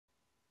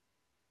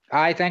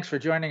Hi, thanks for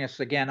joining us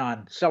again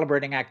on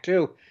Celebrating Act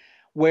Two,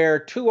 where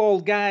two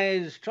old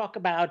guys talk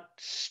about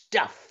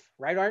stuff,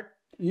 right, Art?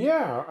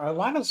 Yeah, a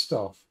lot of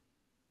stuff.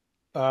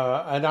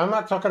 And I'm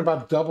not talking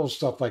about double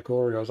stuff like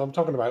Oreos. I'm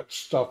talking about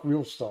stuff,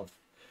 real stuff.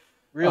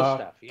 Real Uh,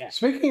 stuff, yeah.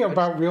 Speaking Good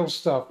about stuff. real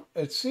stuff,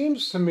 it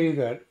seems to me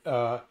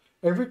that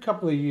every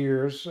couple of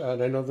years,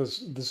 and I know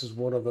this is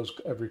one of those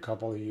every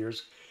couple of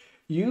years,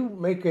 you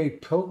make a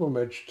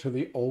pilgrimage to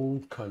the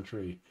old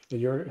country. In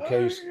your Oh,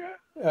 case, yeah.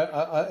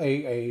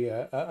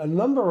 a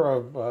number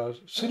of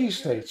city Oh, yes.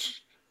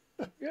 states.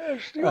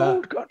 Yes, the Uh,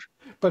 old country.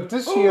 but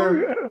this Oh,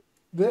 year,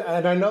 yeah.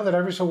 and I know that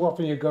every so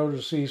often you go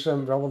to see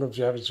some relatives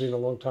you haven't seen in a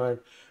long time,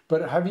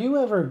 but have you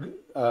ever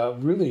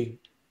really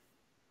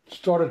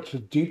started to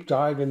deep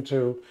dive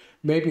into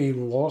maybe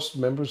lost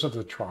members of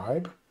the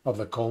tribe, of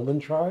the Coleman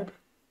tribe?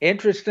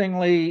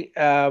 Interestingly,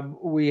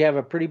 we have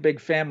a pretty big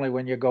family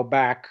when you go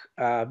back.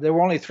 There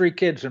were only three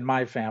kids in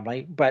my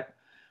family, but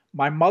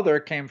my mother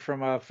came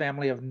from a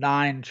family of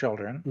nine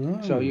children.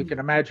 So you can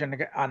Mm,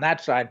 imagine on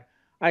that side,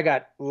 I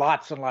got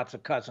lots and lots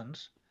of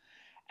cousins.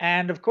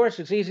 And of course,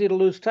 it's easy to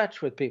lose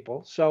touch with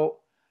people. So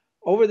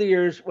over the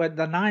years, with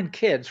the nine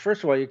kids,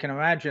 first of all, you can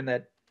imagine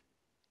that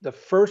the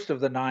first of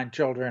the nine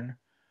children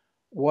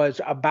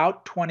was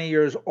about 20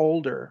 years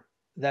older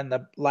than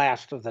the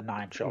last of the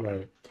nine children.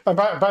 right. And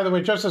by the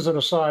way, just as an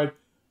aside,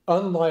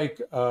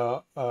 unlike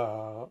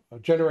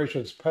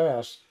generations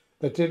past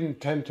that didn't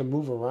tend to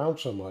move around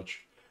so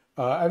much,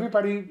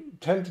 everybody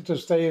tended to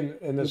stay in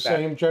the You bet.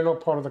 same general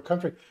part of the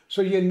country.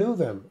 So you knew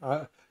them.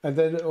 And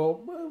then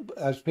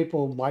as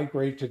people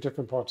migrate to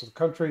different parts of the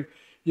country,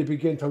 you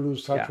begin to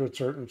lose touch Yeah, with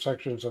certain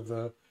sections of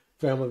the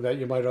family that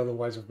you might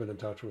otherwise have been in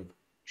touch with.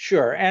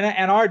 sure.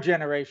 And our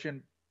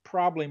generation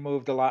probably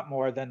moved a lot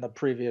more than the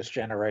previous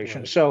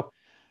generation. Right. So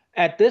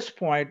at this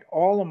point,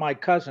 all of my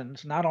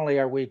cousins, not only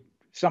are we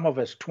some of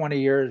us 20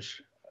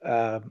 years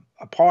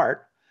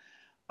apart,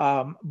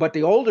 but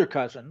the older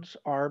cousins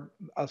are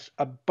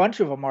a bunch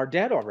of them are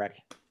dead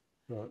already.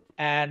 Right.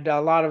 And a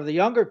lot of the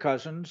younger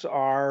cousins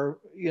are,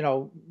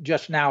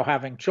 just now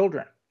having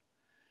children,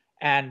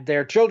 and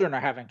their children are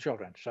having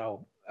children.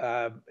 So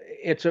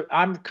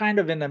I'm kind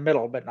of in the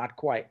middle, but not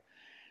quite.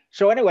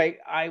 So anyway,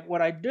 I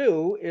what I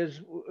do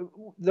is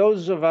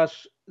those of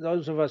us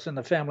in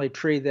the family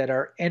tree that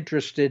are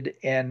interested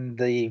in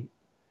the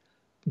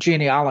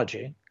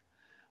genealogy,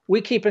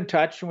 we keep in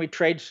touch and we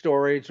trade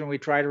stories and we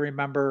try to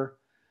remember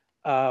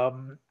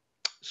um,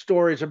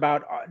 stories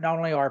about not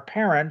only our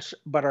parents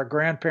but our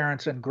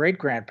grandparents and great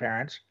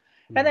grandparents.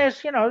 And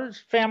Mm. there's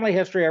family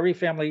history. Every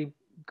family,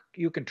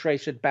 you can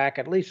trace it back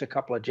at least a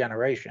couple of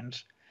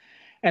generations.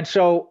 And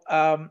so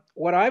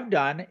what I've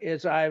done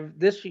is I've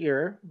this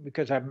year,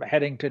 because I'm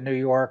heading to New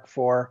York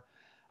for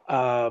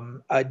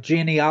a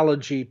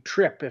genealogy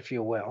trip, if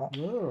you will.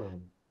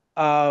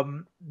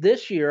 Oh,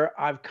 This year,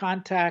 I've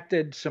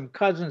contacted some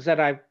cousins that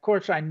of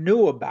course, I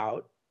knew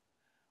about,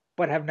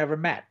 but have never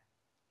met.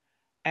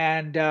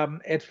 And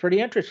it's pretty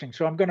interesting.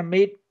 So I'm going to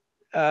meet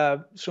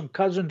some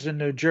cousins in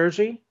New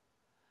Jersey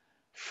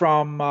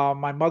from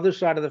my mother's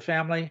side of the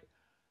family.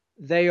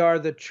 They are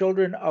the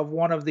children of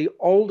one of the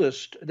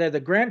oldest, they're the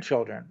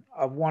grandchildren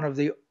of one of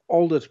the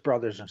oldest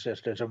brothers and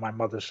sisters of my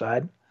mother's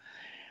side.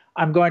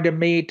 I'm going to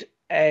meet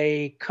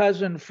a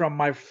cousin from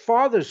my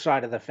father's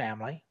side of the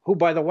family, who,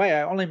 by the way,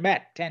 I only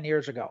met 10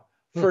 years ago.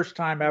 hmm. First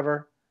time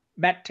ever,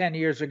 met 10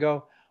 years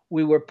ago.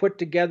 We were put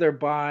together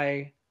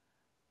by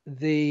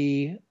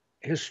the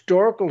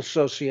Historical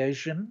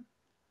Association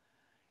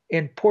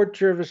in Port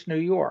Jervis, New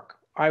York.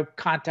 I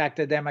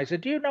contacted them. I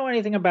said, "Do you know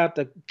anything about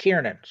the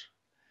Kiernans?"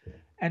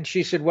 And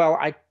she said, "Well,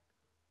 I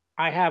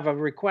have a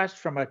request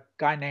from a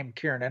guy named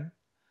Kiernan.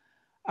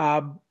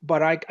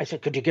 But I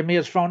said, could you give me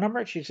his phone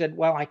number? She said,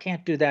 well, I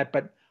can't do that.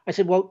 But I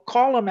said, well,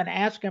 call him and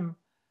ask him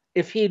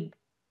if he'd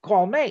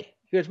call me.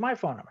 Here's my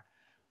phone number.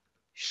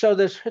 So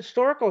this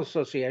historical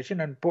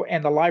association and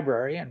the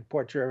library in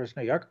Port Jervis,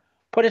 New York,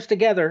 put us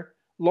together,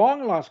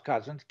 long lost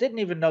cousins, didn't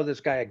even know this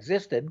guy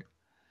existed.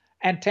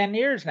 And 10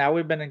 years now,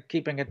 we've been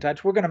keeping in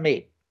touch. We're going to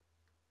meet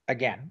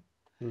again.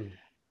 Hmm.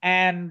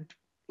 And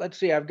let's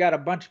see, I've got a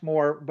bunch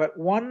more, but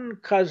one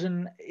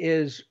cousin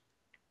is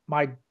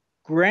my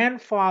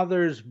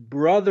grandfather's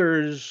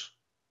brother's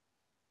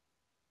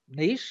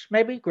niece,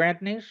 maybe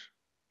grandniece,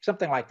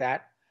 something like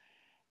that.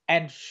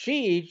 And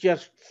she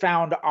just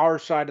found our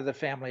side of the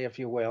family, if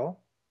you will.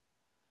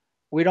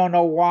 We don't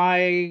know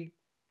why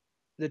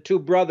the two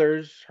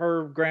brothers,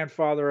 her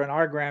grandfather and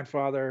our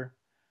grandfather,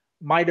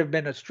 might have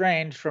been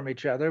estranged from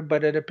each other,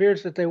 but it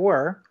appears that they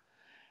were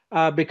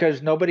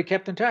because nobody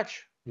kept in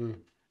touch. Hmm.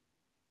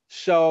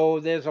 So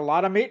there's a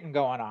lot of meeting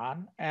going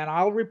on, and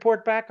I'll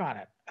report back on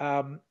it.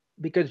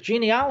 Because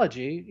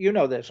genealogy, you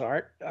know this,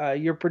 Art,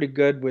 you're pretty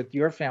good with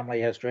your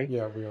family history.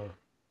 Yeah, we are.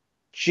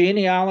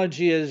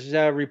 Genealogy is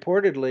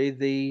reportedly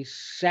the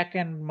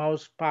second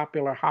most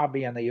popular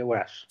hobby in the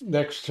US.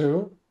 Next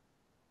to,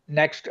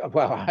 Next,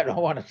 well, I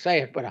don't want to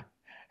say it, but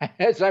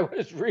as I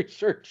was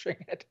researching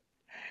it,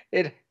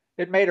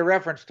 it made a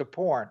reference to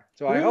porn.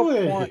 So I hope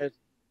porn really? is.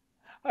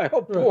 I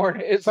hope Right.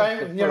 porn isn't the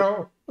Thank, you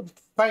first.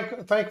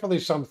 know, thankfully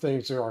some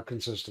things are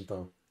consistent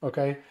though.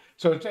 Okay,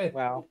 so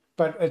Well,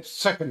 but it's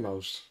second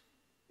most.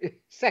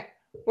 sec,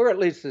 we're at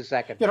least the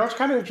second You know, it's most.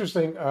 kind of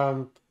interesting.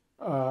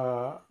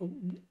 Uh,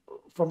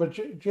 from a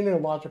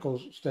genealogical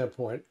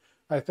standpoint,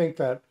 I think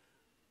that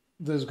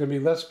there's going to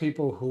be less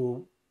people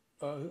who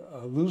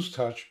lose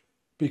touch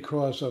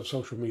because of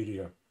social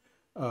media.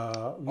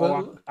 Uh, Oh,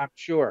 Lin- I'm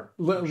sure.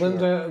 I'm sure.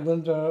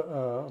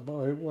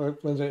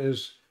 Linda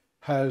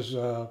has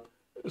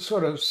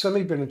sort of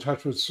semi been in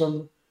touch with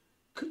some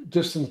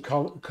distant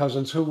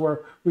cousins who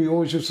we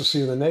always used to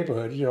see in the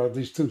neighborhood, you know, at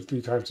least 2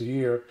 3 times a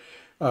year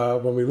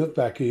when we lived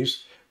back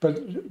east.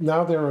 But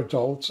now they're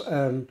adults,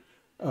 and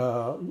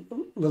uh,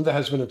 Linda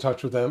has been in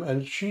touch with them,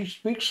 and she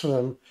speaks to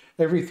them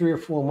every 3 or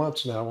 4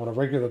 months now on a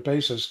regular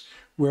basis. That's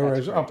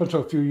Whereas great. up until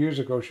a few years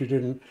ago, she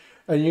didn't.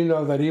 And you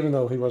know that even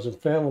though he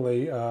wasn't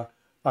family,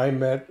 I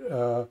met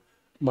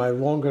my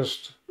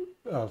longest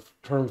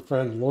term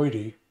friend,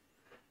 Lloydie,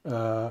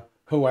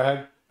 who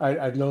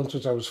I'd known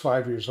since I was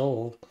 5 years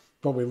old,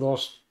 but we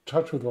lost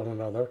touch with one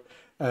another.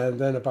 And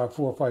then about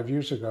 4 or 5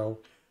 years ago,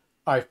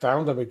 I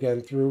found them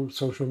again through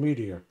social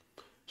media.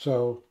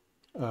 So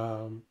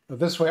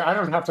this way, I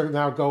don't have to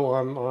now go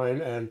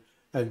online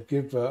and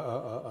give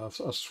a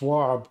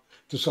swab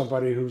to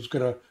somebody who's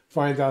going to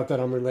find out that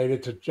I'm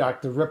related to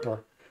Jack the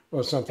Ripper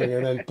or something,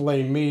 and then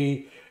blame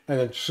me and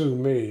then sue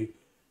me.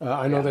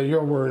 I know Yeah. that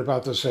you're worried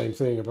about the same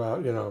thing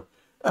about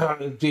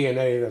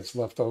DNA that's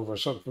left over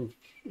from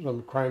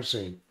some crime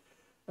scene.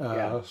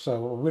 Yeah.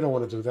 So we don't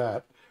want to do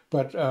that.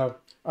 But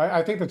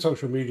I think that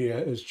social media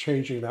is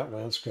changing that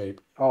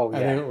landscape Oh,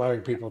 and yeah.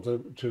 allowing people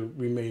to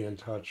remain in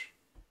touch.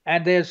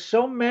 And there's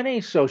so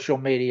many social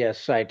media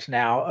sites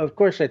now. Of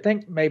course, I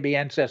think maybe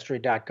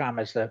ancestry.com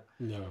is No.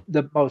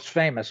 the most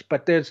famous,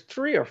 but there's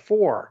three or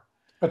four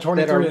A that are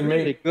 23 and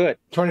really Me, good.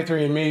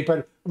 23 and Me,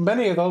 but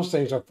many of those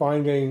things are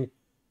finding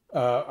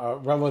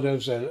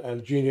relatives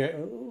and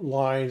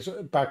lines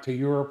back to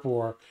Europe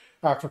or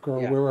Africa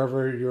or Yeah.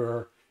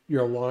 wherever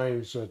your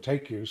lines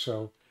take you.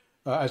 So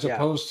as Yeah.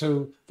 opposed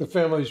to the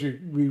families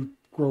we've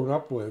grown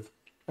up with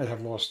and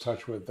have lost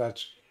touch with,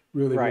 that's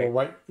really more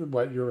Right.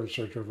 what you're in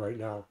search of right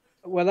now.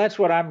 Well, that's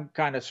what I'm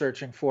kind of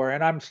searching for,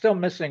 and I'm still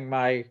missing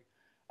my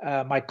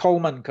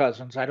Coleman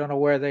cousins. I don't know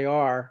where they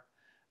are.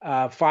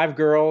 Five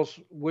girls.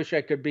 Wish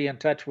I could be in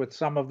touch with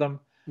some of them.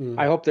 I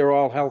Mm. hope they're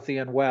all healthy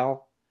and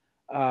well.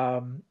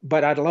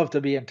 But I'd love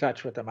to be in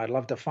touch with them. I'd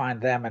love to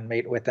find them and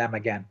meet with them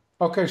again.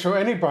 Okay, so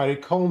anybody,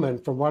 Coleman,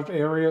 from what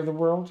area of the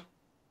world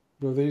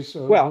were these?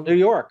 Well, New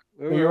York.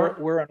 New We're York?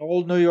 we're an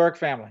old New York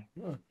family.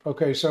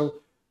 Okay, so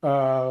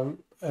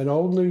an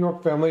old New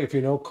York family, if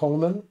you know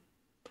Coleman,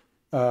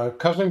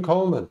 cousin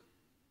Coleman.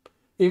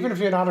 Even if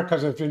you're not a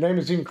cousin, if your name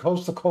is even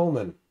close to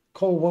Coleman,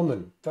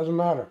 Colewoman, doesn't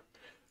matter.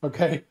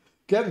 Okay,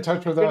 get in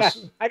touch with You're not.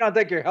 us. I don't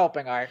think you're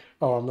helping, Art.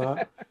 Oh, I'm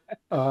not.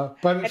 But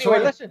Anyway, so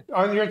listen.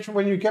 on your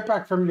when you get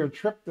back from your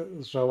trip,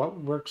 so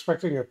we're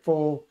expecting a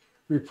full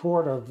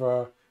report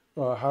of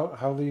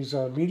how these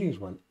meetings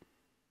went.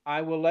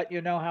 I will let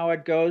you know how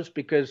it goes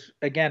because,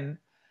 again,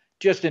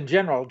 just in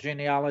general,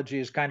 genealogy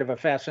is kind of a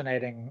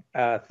fascinating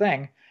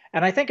thing.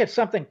 And I think it's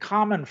something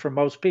common for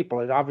most people.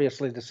 It's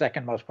obviously the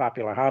second most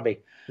popular hobby.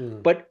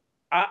 Hmm. But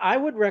I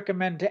would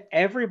recommend to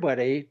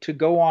everybody to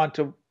go on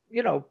to,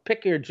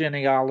 pick your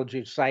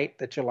genealogy site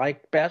that you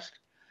like best.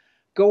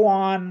 Go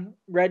on,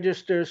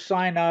 register,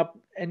 sign up,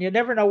 and you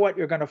never know what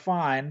you're going to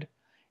find.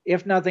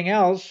 If nothing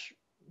else,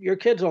 your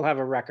kids will have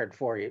a record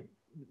for you.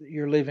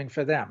 You're leaving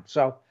for them.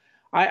 So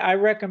I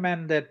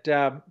recommend that,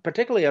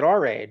 particularly at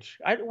our age.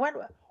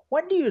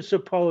 When do you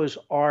suppose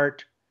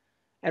art?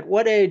 At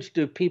what age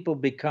do people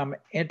become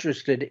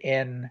interested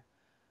in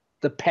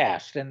the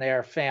past and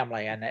their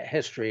family and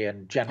history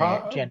and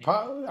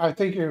I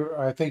think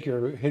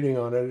you're hitting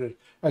on it.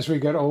 As we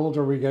get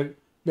older, we get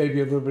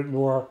maybe a little bit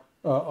more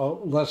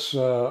less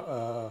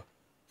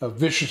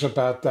vicious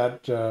about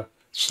that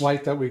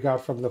slight that we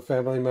got from the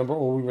family member,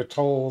 or we were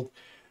told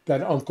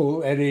that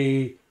Uncle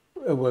Eddie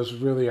was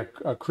really a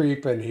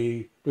creep and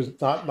he was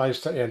not nice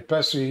to Aunt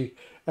Bessie,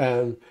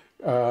 and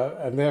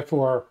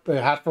therefore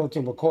the Hatfields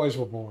and McCoys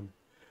were born.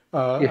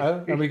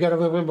 And we get a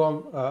little bit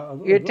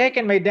more. You're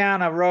taking me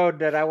down a road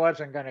that I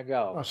wasn't going to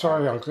go,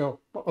 Sorry, Art.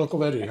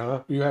 Uncle Eddie,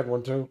 huh? You had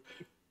one too.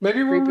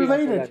 Maybe we're Creepy Uncle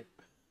related.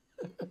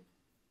 Eddie.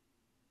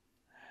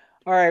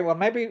 All right, well,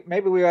 maybe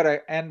we ought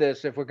to end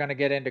this if we're going to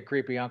get into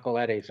creepy Uncle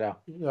Eddie.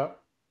 Yeah.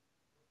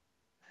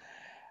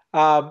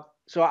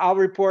 So I'll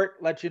report,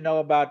 let you know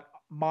about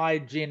my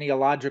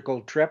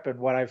genealogical trip and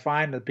what I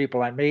find, the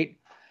people I meet.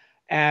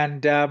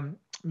 And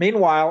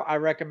meanwhile, I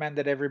recommend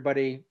that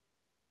everybody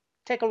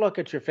take a look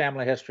at your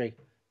family history,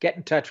 get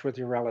in touch with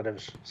your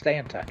relatives, stay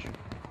in touch.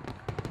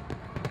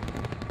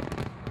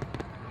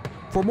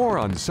 For more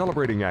on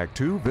Celebrating Act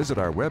Two, visit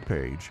our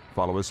webpage,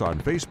 follow us on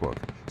Facebook,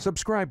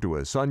 subscribe to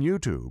us on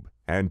YouTube,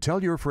 and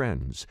tell your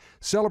friends.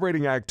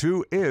 Celebrating Act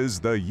Two is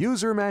the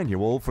user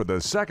manual for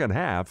the second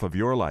half of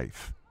your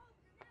life.